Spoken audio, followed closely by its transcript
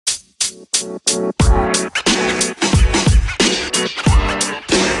Welcome,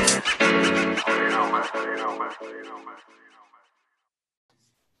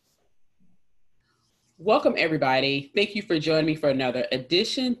 everybody. Thank you for joining me for another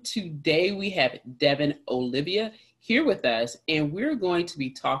edition. Today, we have Devin Olivia here with us, and we're going to be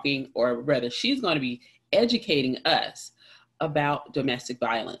talking, or rather, she's going to be educating us about domestic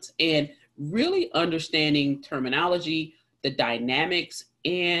violence and really understanding terminology, the dynamics,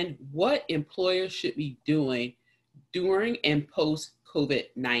 and what employers should be doing during and post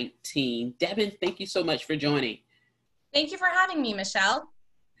COVID-19. Devin, thank you so much for joining. Thank you for having me, Michelle.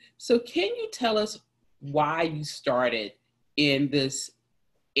 So can you tell us why you started in this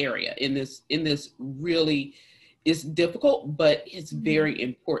area, in this really is difficult, but it's very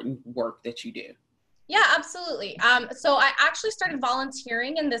important work that you do? Yeah, absolutely. So I actually started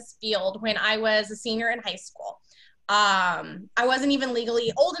volunteering in this field when I was a senior in high school. I wasn't even legally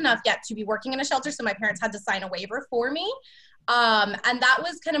old enough yet to be working in a shelter, so my parents had to sign a waiver for me. And that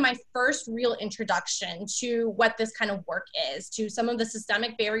was kind of my first real introduction to what this kind of work is, to some of the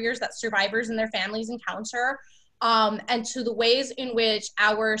systemic barriers that survivors and their families encounter, and to the ways in which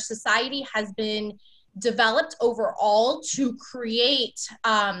our society has been developed overall to create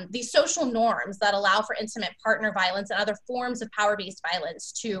these social norms that allow for intimate partner violence and other forms of power-based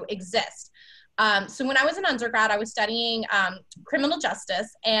violence to exist. So when I was an undergrad, I was studying criminal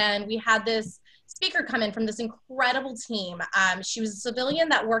justice, and we had this speaker come in from this incredible team. She was a civilian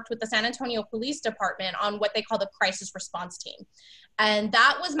that worked with the San Antonio Police Department on what they call the crisis response team. And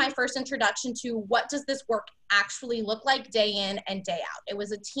that was my first introduction to what does this work actually look like day in and day out. It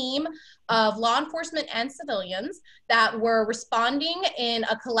was a team of law enforcement and civilians that were responding in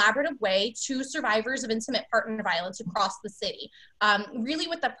a collaborative way to survivors of intimate partner violence across the city, really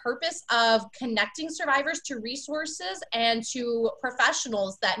with the purpose of connecting survivors to resources and to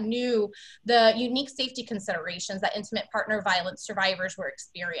professionals that knew the unique safety considerations that intimate partner violence survivors were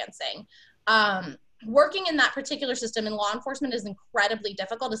experiencing. Working in that particular system in law enforcement is incredibly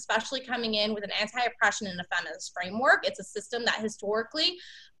difficult, especially coming in with an anti-oppression and a feminist framework. It's a system that historically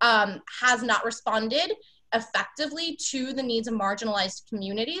has not responded effectively to the needs of marginalized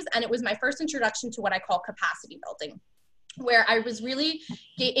communities. And it was my first introduction to what I call capacity building, where I was really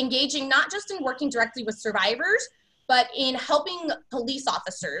engaging not just in working directly with survivors, but in helping police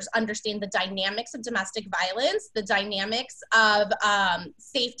officers understand the dynamics of domestic violence, the dynamics of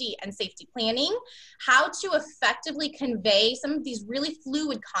safety and safety planning, how to effectively convey some of these really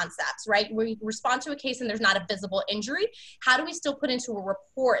fluid concepts, right? We respond to a case and there's not a visible injury. How do we still put into a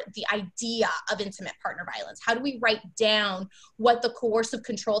report the idea of intimate partner violence? How do we write down what the coercive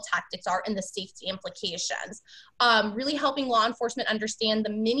control tactics are and the safety implications? Really helping law enforcement understand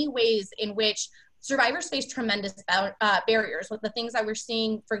the many ways in which survivors face tremendous barriers. With the things that we're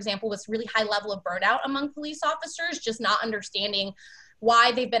seeing, for example, was really high level of burnout among police officers, just not understanding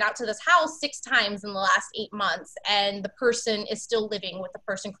why they've been out to this house 6 times in the last 8 months and the person is still living with the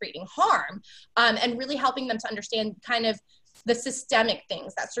person creating harm, and really helping them to understand kind of the systemic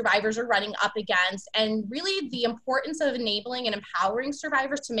things that survivors are running up against, and really the importance of enabling and empowering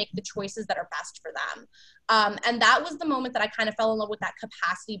survivors to make the choices that are best for them. And that was the moment that I kind of fell in love with that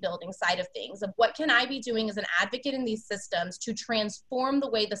capacity building side of things, of what can I be doing as an advocate in these systems to transform the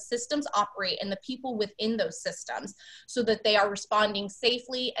way the systems operate and the people within those systems so that they are responding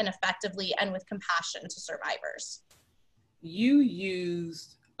safely and effectively and with compassion to survivors. You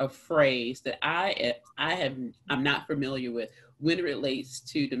used a phrase that I'm not familiar with when it relates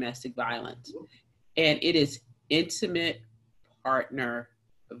to domestic violence, and it is intimate partner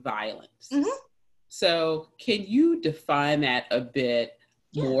violence. Mm-hmm. So can you define that a bit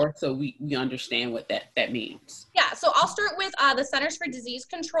more so we understand what that means? Yeah, so I'll start with the Centers for Disease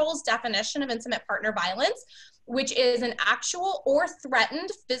Control's definition of intimate partner violence, which is an actual or threatened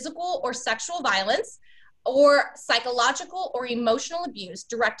physical or sexual violence or psychological or emotional abuse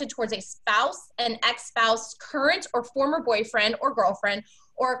directed towards a spouse, an ex-spouse, current or former boyfriend or girlfriend,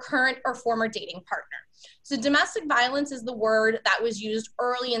 or a current or former dating partner. So domestic violence is the word that was used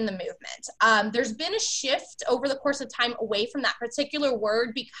early in the movement. There's been a shift over the course of time away from that particular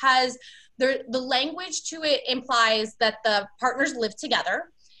word because the language to it implies that the partners live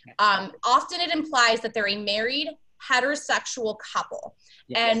together. Often it implies that they're a married, heterosexual couple.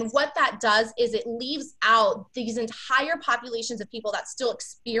 Yes. And what that does is it leaves out these entire populations of people that still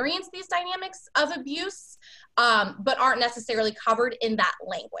experience these dynamics of abuse, but aren't necessarily covered in that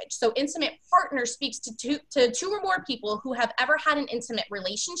language. So intimate partner speaks to two or more people who have ever had an intimate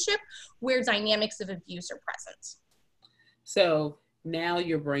relationship where dynamics of abuse are present. So now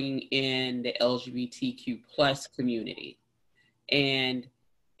you're bringing in the LGBTQ plus community, and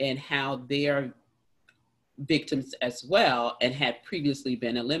and how they are victims as well and had previously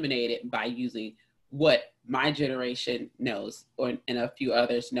been eliminated by using what my generation knows and a few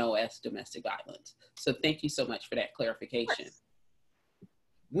others know as domestic violence. So thank you so much for that clarification.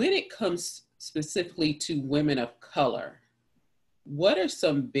 When it comes specifically to women of color, what are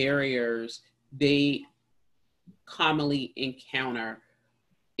some barriers they commonly encounter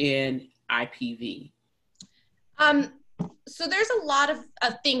in IPV? So there's a lot of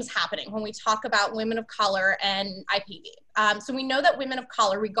things happening when we talk about women of color and IPV. So we know that women of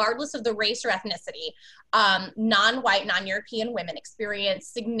color, regardless of the race or ethnicity, non-white, non-European women experience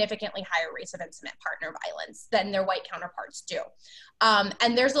significantly higher rates of intimate partner violence than their white counterparts do.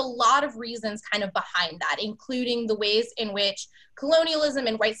 And there's a lot of reasons kind of behind that, including the ways in which colonialism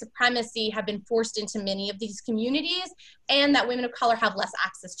and white supremacy have been forced into many of these communities, and that women of color have less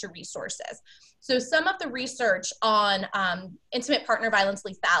access to resources. So some of the research on intimate partner violence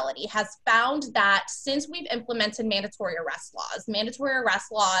lethality has found that since we've implemented mandatory arrest laws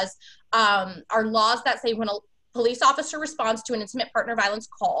are laws that say when a police officer responds to an intimate partner violence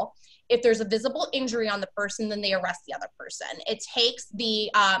call, if there's a visible injury on the person, then they arrest the other person. It takes the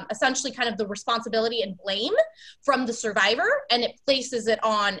essentially kind of the responsibility and blame from the survivor, and it places it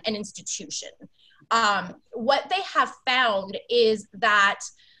on an institution. What they have found is that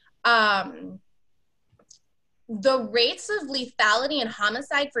the rates of lethality and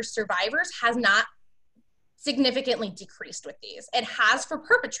homicide for survivors has not significantly decreased with these. It has for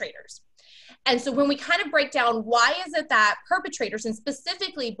perpetrators. And so when we kind of break down why is it that perpetrators, and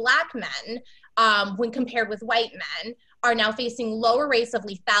specifically Black men, when compared with white men, are now facing lower rates of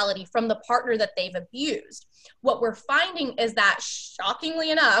lethality from the partner that they've abused, what we're finding is that, shockingly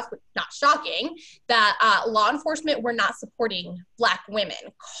enough, not shocking, that law enforcement were not supporting Black women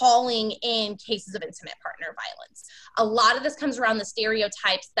calling in cases of intimate partner violence. A lot of this comes around the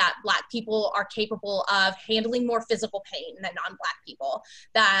stereotypes that Black people are capable of handling more physical pain than non-Black people,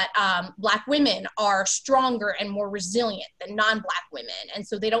 that Black women are stronger and more resilient than non-Black women, and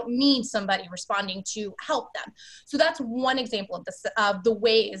so they don't need somebody responding to help them. So that's one example of the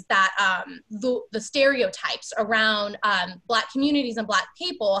ways that the stereotypes around Black communities and Black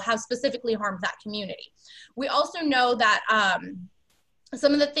people have specifically harmed that community. We also know that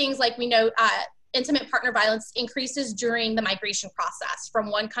some of the things, like we know intimate partner violence increases during the migration process from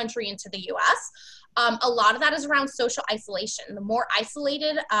one country into the US. A lot of that is around social isolation. The more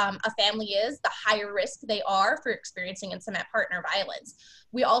isolated a family is, the higher risk they are for experiencing intimate partner violence.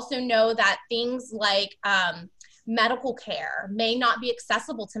 We also know that things like medical care may not be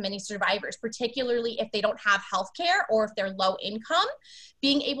accessible to many survivors, particularly if they don't have health care or if they're low income.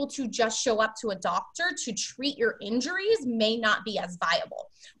 Being able to just show up to a doctor to treat your injuries may not be as viable,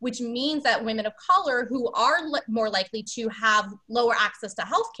 which means that women of color who are more likely to have lower access to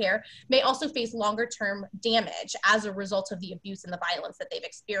health care may also face longer term damage as a result of the abuse and the violence that they've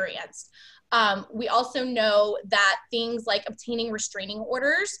experienced. We also know that things like obtaining restraining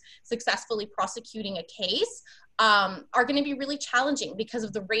orders, successfully prosecuting a case, are going to be really challenging because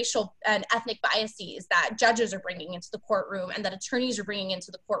of the racial and ethnic biases that judges are bringing into the courtroom and that attorneys are bringing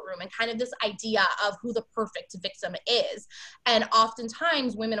into the courtroom, and kind of this idea of who the perfect victim is. And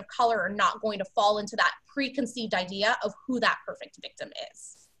oftentimes women of color are not going to fall into that preconceived idea of who that perfect victim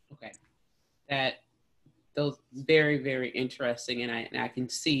is. Okay. Those very, very interesting. And I can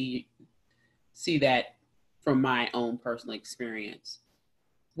see that from my own personal experience.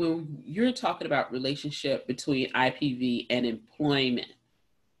 When you're talking about relationship between IPV and employment,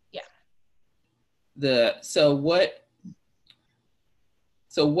 so what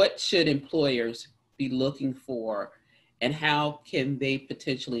should employers be looking for, and how can they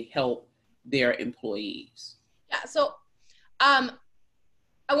potentially help their employees? Yeah, so I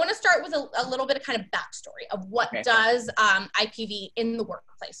want to start with a little bit of kind of backstory of what does IPV in the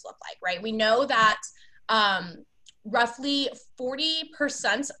workplace look like, right? We know that roughly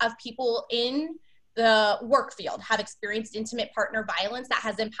 40% of people in the work field have experienced intimate partner violence that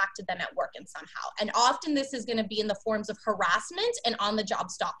has impacted them at work in somehow. And often this is going to be in the forms of harassment and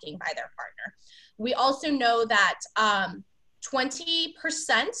on-the-job stalking by their partner. We also know that 20%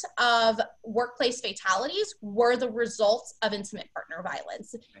 of workplace fatalities were the results of intimate partner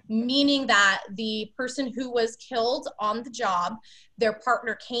violence, meaning that the person who was killed on the job, their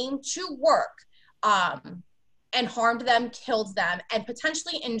partner came to work and harmed them, killed them, and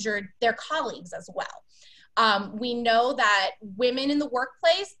potentially injured their colleagues as well. We know that women in the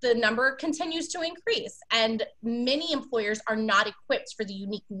workplace, the number continues to increase, and many employers are not equipped for the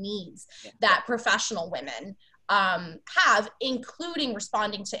unique needs that professional women have, including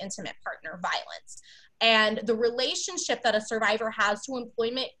responding to intimate partner violence. And the relationship that a survivor has to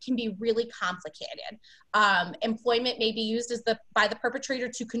employment can be really complicated. Employment may be used by the perpetrator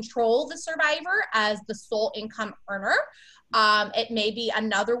to control the survivor as the sole income earner. It may be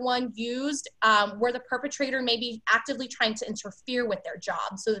another one used where the perpetrator may be actively trying to interfere with their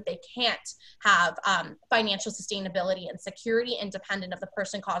job so that they can't have financial sustainability and security independent of the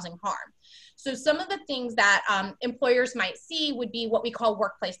person causing harm. So some of the things that employers might see would be what we call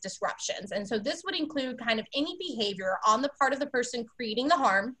workplace disruptions. And so this would include kind of any behavior on the part of the person creating the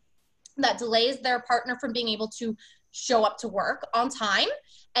harm that delays their partner from being able to show up to work on time.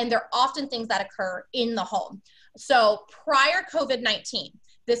 And they're often things that occur in the home. So prior COVID-19,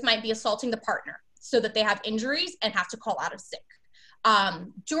 this might be assaulting the partner so that they have injuries and have to call out of sick.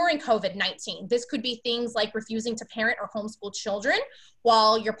 During COVID-19, this could be things like refusing to parent or homeschool children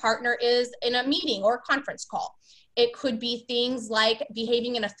while your partner is in a meeting or a conference call. It could be things like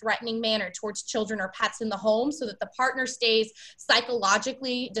behaving in a threatening manner towards children or pets in the home so that the partner stays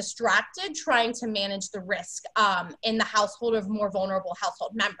psychologically distracted, trying to manage the risk in the household of more vulnerable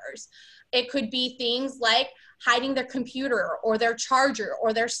household members. It could be things like hiding their computer or their charger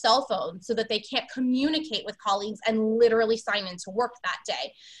or their cell phone so that they can't communicate with colleagues and literally sign into work that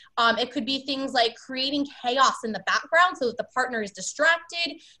day. It could be things like creating chaos in the background so that the partner is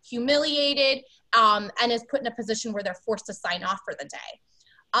distracted, humiliated, and is put in a position where they're forced to sign off for the day.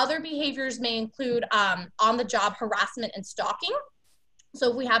 Other behaviors may include on-the-job harassment and stalking.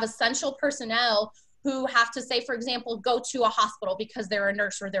 So if we have essential personnel who have to say, for example, go to a hospital because they're a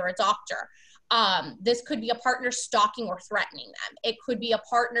nurse or they're a doctor. This could be a partner stalking or threatening them. It could be a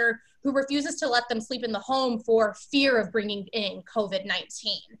partner who refuses to let them sleep in the home for fear of bringing in COVID-19.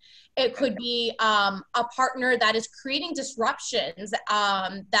 It could be a partner that is creating disruptions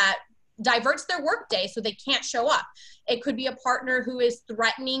that diverts their workday so they can't show up. It could be a partner who is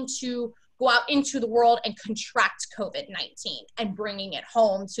threatening to go out into the world and contract COVID-19 and bringing it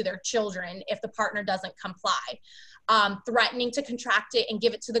home to their children if the partner doesn't comply. Threatening to contract it and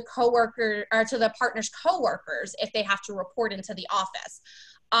give it to the coworker or to the partner's coworkers if they have to report into the office.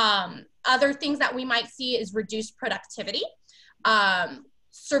 Other things that we might see is reduced productivity.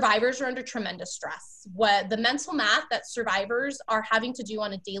 Survivors are under tremendous stress. What the mental math that survivors are having to do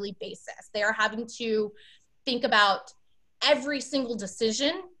on a daily basis, they are having to think about every single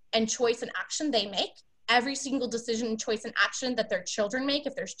decision and choice and action they make, every single decision, choice, and action that their children make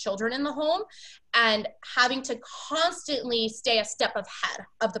if there's children in the home, and having to constantly stay a step ahead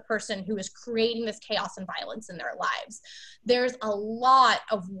of the person who is creating this chaos and violence in their lives. There's a lot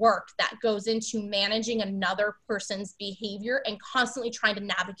of work that goes into managing another person's behavior and constantly trying to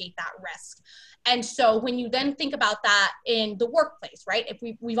navigate that risk. And so when you then think about that in the workplace, right? If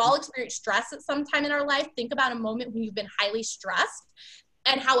we've all experienced stress at some time in our life, think about a moment when you've been highly stressed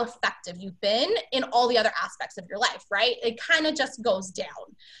and how effective you've been in all the other aspects of your life, right? It kind of just goes down.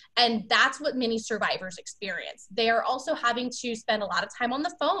 And that's what many survivors experience. They are also having to spend a lot of time on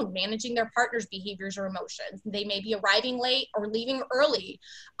the phone, managing their partner's behaviors or emotions. They may be arriving late or leaving early,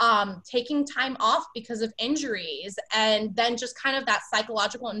 taking time off because of injuries, and then just kind of that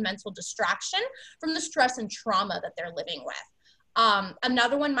psychological and mental distraction from the stress and trauma that they're living with.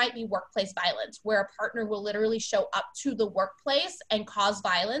 Another one might be workplace violence, where a partner will literally show up to the workplace and cause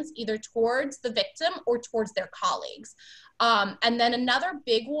violence either towards the victim or towards their colleagues. And then another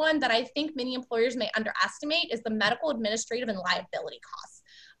big one that I think many employers may underestimate is the medical, administrative, and liability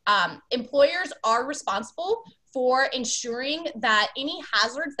costs. Employers are responsible for ensuring that any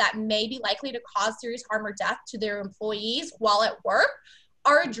hazards that may be likely to cause serious harm or death to their employees while at work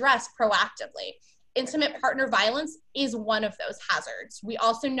are addressed proactively. Intimate partner violence is one of those hazards. We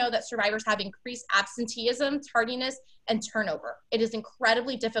also know that survivors have increased absenteeism, tardiness, and turnover. It is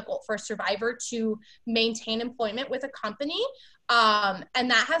incredibly difficult for a survivor to maintain employment with a company, and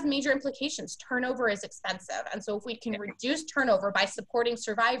that has major implications. Turnover is expensive, and so if we can reduce turnover by supporting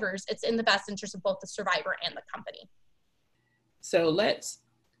survivors, it's in the best interest of both the survivor and the company. So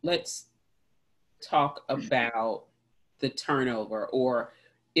let's talk about the turnover, or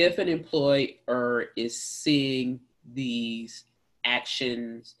if an employer is seeing these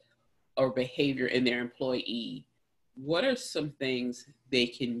actions or behavior in their employee, what are some things they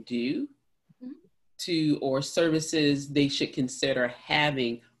can do to, or services they should consider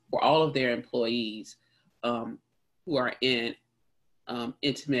having for all of their employees who are in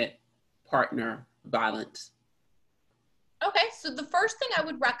intimate partner violence? Okay, so the first thing I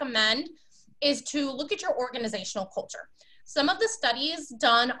would recommend is to look at your organizational culture. Some of the studies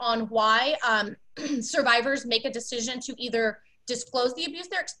done on why survivors make a decision to either disclose the abuse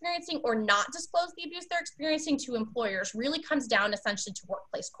they're experiencing or not disclose the abuse they're experiencing to employers really comes down essentially to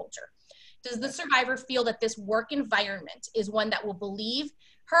workplace culture. Does the survivor feel that this work environment is one that will believe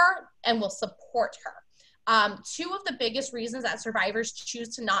her and will support her? Two of the biggest reasons that survivors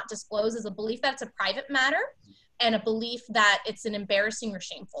choose to not disclose is a belief that it's a private matter and a belief that it's an embarrassing or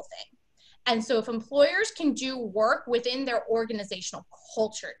shameful thing. And so if employers can do work within their organizational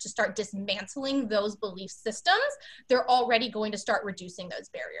culture to start dismantling those belief systems, they're already going to start reducing those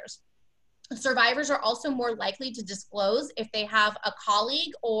barriers. Survivors are also more likely to disclose if they have a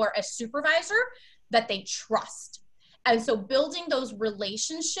colleague or a supervisor that they trust. And so building those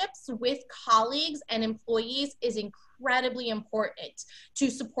relationships with colleagues and employees is incredibly important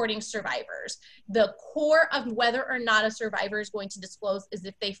to supporting survivors. The core of whether or not a survivor is going to disclose is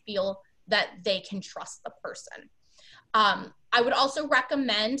if they feel that they can trust the person. I would also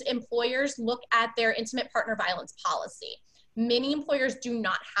recommend employers look at their intimate partner violence policy. Many employers do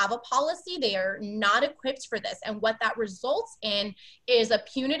not have a policy. They are not equipped for this. And what that results in is a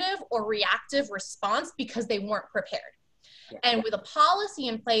punitive or reactive response because they weren't prepared. Yeah. And with a policy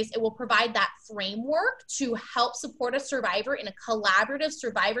in place, it will provide that framework to help support a survivor in a collaborative,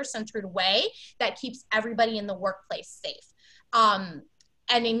 survivor-centered way that keeps everybody in the workplace safe.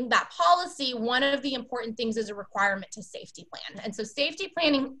 And in that policy, one of the important things is a requirement to safety plan. And so safety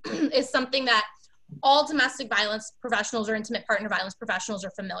planning is something that all domestic violence professionals or intimate partner violence professionals are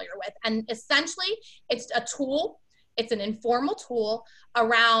familiar with. And essentially, it's a tool, it's an informal tool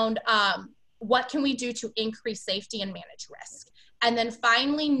around what can we do to increase safety and manage risk. And then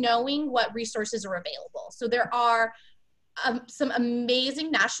finally, knowing what resources are available. So there are some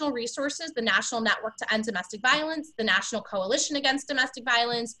amazing national resources, the National Network to End Domestic Violence, the National Coalition Against Domestic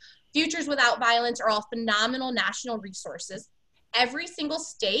Violence, Futures Without Violence are all phenomenal national resources. Every single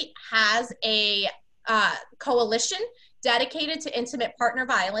state has a coalition dedicated to intimate partner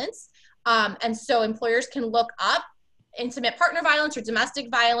violence. And so employers can look up intimate partner violence or domestic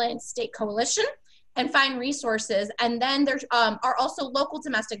violence state coalition and find resources. And then there are also local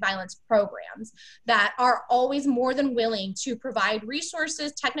domestic violence programs that are always more than willing to provide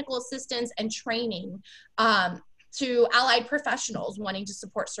resources, technical assistance, and training to allied professionals wanting to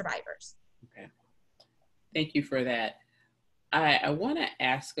support survivors. Okay. Thank you for that. I want to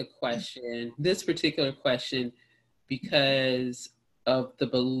ask a question, this particular question, because of the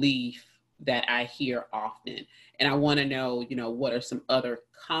belief that I hear often. And I want to know, what are some other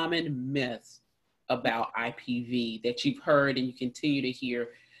common myths about IPV that you've heard and you continue to hear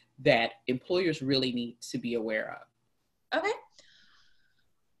that employers really need to be aware of? Okay.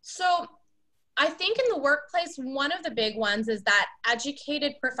 So I think in the workplace, one of the big ones is that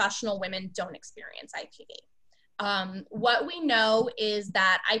educated professional women don't experience IPV. What we know is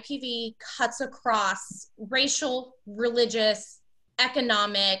that IPV cuts across racial, religious,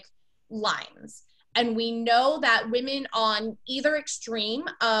 economic lines. And we know that women on either extreme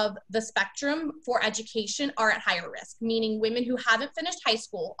of the spectrum for education are at higher risk, meaning women who haven't finished high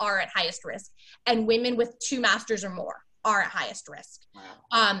school are at highest risk, and women with 2 masters or more are at highest risk.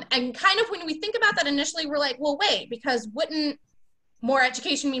 Wow. And kind of when we think about that initially, we're like, well, wait, because wouldn't more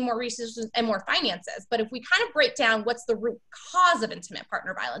education mean more resources and more finances? But if we kind of break down what's the root cause of intimate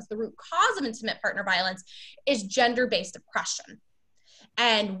partner violence, the root cause of intimate partner violence is gender-based oppression.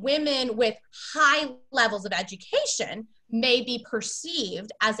 And women with high levels of education may be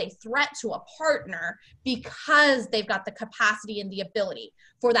perceived as a threat to a partner because they've got the capacity and the ability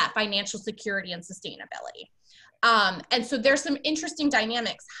for that financial security and sustainability. And so there's some interesting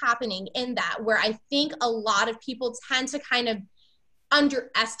dynamics happening in that, where I think a lot of people tend to kind of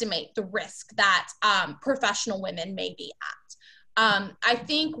underestimate the risk that professional women may be at. I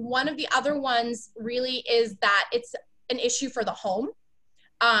think one of the other ones really is that it's an issue for the home.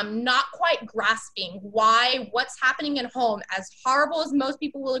 Not quite grasping what's happening at home, as horrible as most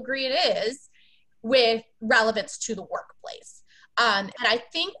people will agree it is, with relevance to the workplace. And I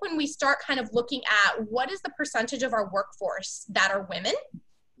think when we start kind of looking at what is the percentage of our workforce that are women,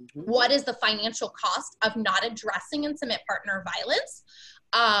 what is the financial cost of not addressing intimate partner violence,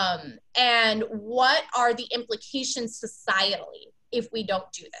 and what are the implications societally if we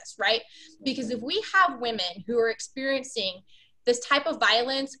don't do this, right? Because if we have women who are experiencing this type of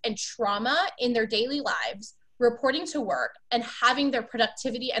violence and trauma in their daily lives, reporting to work and having their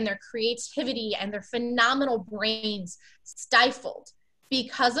productivity and their creativity and their phenomenal brains stifled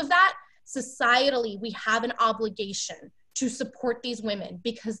because of that, societally, we have an obligation to support these women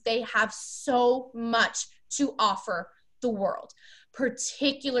because they have so much to offer the world,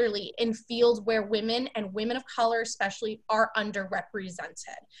 particularly in fields where women and women of color especially are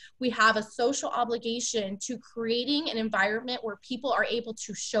underrepresented. We have a social obligation to creating an environment where people are able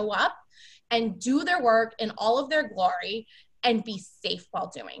to show up and do their work in all of their glory and be safe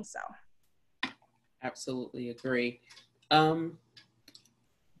while doing so. Absolutely agree. Um,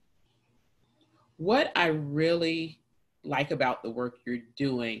 what I really like about the work you're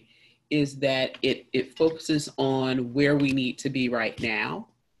doing is that it focuses on where we need to be right now.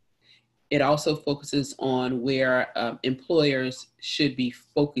 It also focuses on where employers should be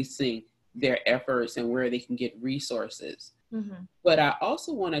focusing their efforts and where they can get resources. Mm-hmm. But I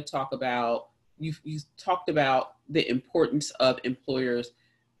also want to talk about, you talked about the importance of employers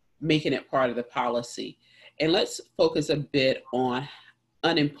making it part of the policy. And let's focus a bit on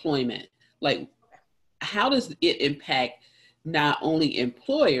unemployment. Like, how does it impact not only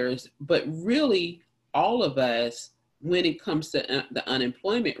employers, but really all of us when it comes to the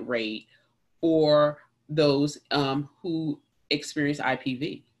unemployment rate for those who experience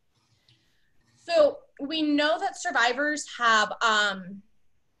IPV? So we know that survivors have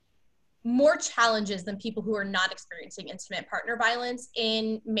more challenges than people who are not experiencing intimate partner violence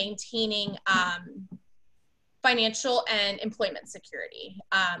in maintaining financial and employment security.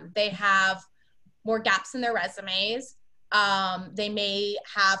 They have more gaps in their resumes. They may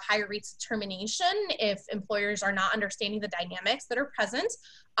have higher rates of termination if employers are not understanding the dynamics that are present.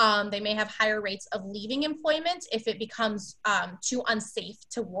 They may have higher rates of leaving employment if it becomes too unsafe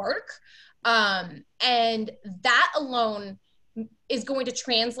to work. And that alone is going to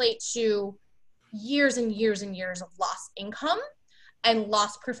translate to years and years and years of lost income and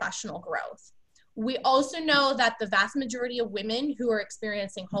lost professional growth. We also know that the vast majority of women who are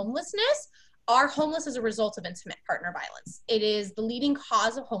experiencing homelessness are homeless as a result of intimate partner violence. It is the leading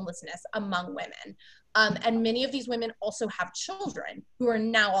cause of homelessness among women. And many of these women also have children who are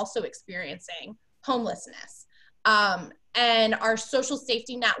now also experiencing homelessness. And our social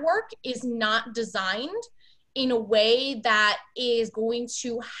safety network is not designed in a way that is going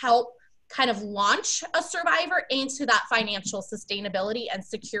to help kind of launch a survivor into that financial sustainability and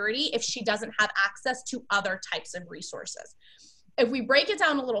security if she doesn't have access to other types of resources. If we break it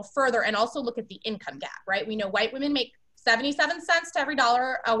down a little further and also look at the income gap, right? We know white women make 77 cents to every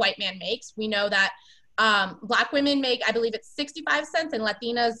dollar a white man makes. We know that Black women make, I believe it's 65 cents, and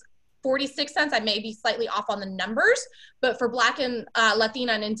Latinas 46 cents. I may be slightly off on the numbers, but for Black and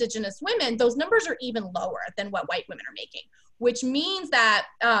Latina and Indigenous women, those numbers are even lower than what white women are making, which means that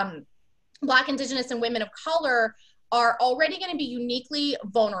Black, Indigenous, and women of color are already going to be uniquely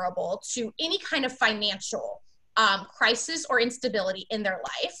vulnerable to any kind of financial crisis or instability in their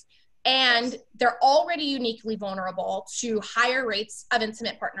life. And they're already uniquely vulnerable to higher rates of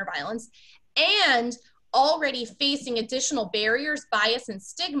intimate partner violence and already facing additional barriers, bias, and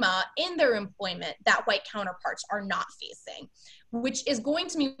stigma in their employment that white counterparts are not facing, which is going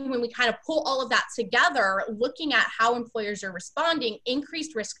to mean when we kind of pull all of that together, looking at how employers are responding,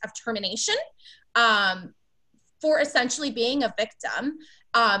 increased risk of termination for essentially being a victim,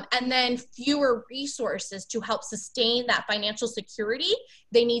 and then fewer resources to help sustain that financial security.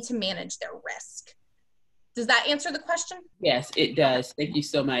 They need to manage their risk. Does that answer the question? Yes, it does. Thank you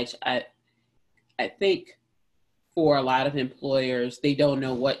so much. I think for a lot of employers, they don't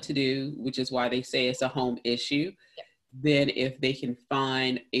know what to do, which is why they say it's a home issue. Yeah. Then if they can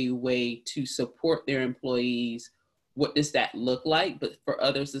find a way to support their employees, what does that look like? But for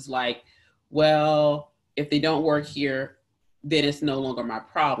others, it's like, well, if they don't work here, then it's no longer my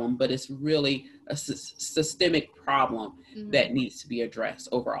problem, but it's really a systemic problem that needs to be addressed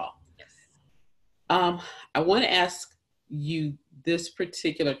overall. Yes. I want to ask you this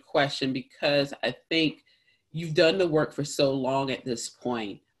particular question because I think you've done the work for so long at this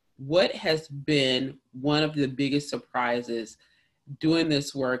point. What has been one of the biggest surprises doing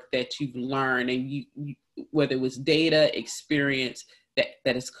this work that you've learned, and you whether it was data, experience that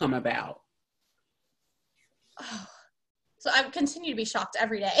has come about? Oh, so I continue to be shocked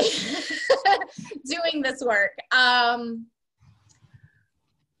every day doing this work. I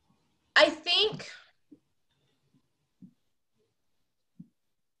think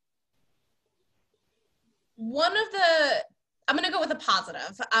I'm going to go with a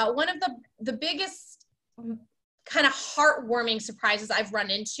positive. One of the biggest kind of heartwarming surprises I've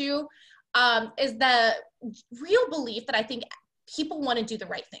run into is the real belief that I think people want to do the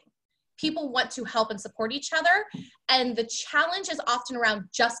right thing. People want to help and support each other. And the challenge is often around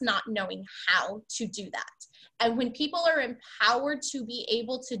just not knowing how to do that. And when people are empowered to be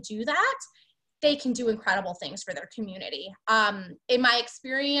able to do that, they can do incredible things for their community. In my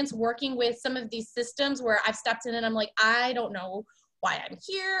experience working with some of these systems where I've stepped in and I'm like, I don't know why I'm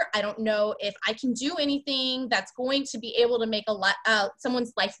here. I don't know if I can do anything that's going to be able to make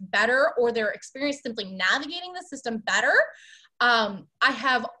someone's life better or their experience simply navigating the system better. I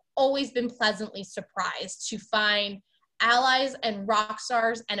have always been pleasantly surprised to find allies and rock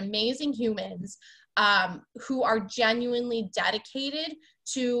stars and amazing humans who are genuinely dedicated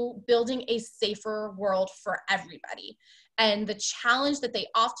to building a safer world for everybody. And the challenge that they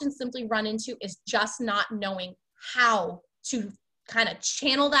often simply run into is just not knowing how to kind of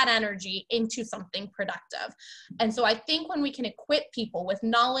channel that energy into something productive. And so I think when we can equip people with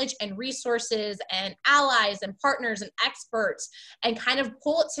knowledge and resources and allies and partners and experts and kind of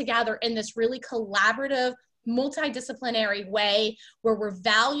pull it together in this really collaborative, multidisciplinary way where we're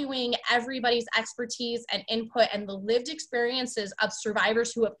valuing everybody's expertise and input and the lived experiences of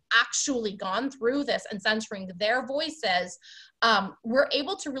survivors who have actually gone through this and centering their voices, we're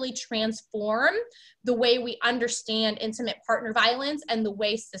able to really transform the way we understand intimate partner violence and the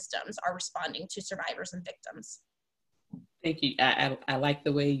way systems are responding to survivors and victims. Thank you. I like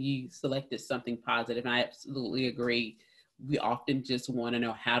the way you selected something positive. I absolutely agree. We often just want to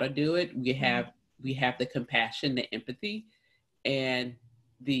know how to do it. We have the compassion, the empathy, and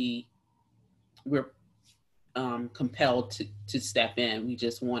we're compelled to step in. We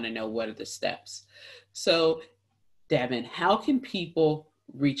just want to know what are the steps. So, Devin, how can people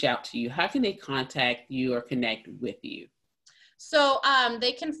reach out to you? How can they contact you or connect with you? So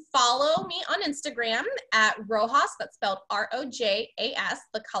they can follow me on Instagram at Rojas, that's spelled Rojas,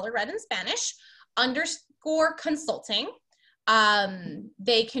 the color red in Spanish, _consulting.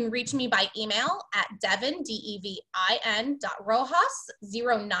 They can reach me by email at Devin, DEVIN.Rojas09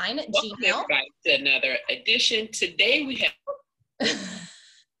 Welcome everybody to another edition. Today we have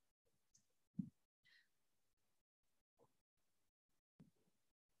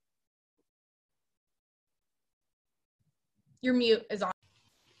Your mute is on.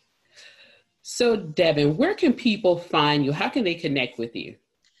 So Devin, where can people find you? How can they connect with you?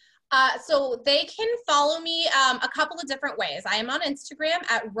 So they can follow me a couple of different ways. I am on Instagram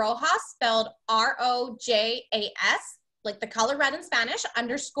at Rojas, spelled Rojas, like the color red in Spanish,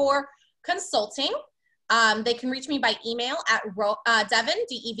 _consulting. They can reach me by email at Devin,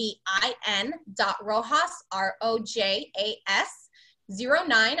 DEVIN.Rojas, ROJAS09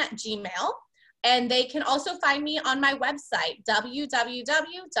 @gmail. And they can also find me on my website,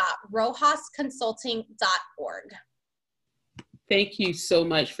 www.rojasconsulting.org. Thank you so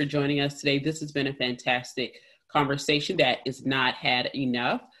much for joining us today. This has been a fantastic conversation that is not had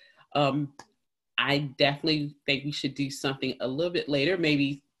enough. I definitely think we should do something a little bit later,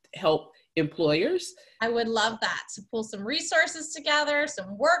 maybe help employers. I would love that, to pull some resources together,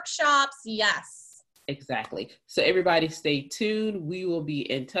 some workshops. Yes. Exactly. So everybody stay tuned. We will be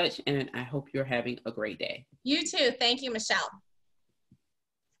in touch, and I hope you're having a great day. You too. Thank you, Michelle.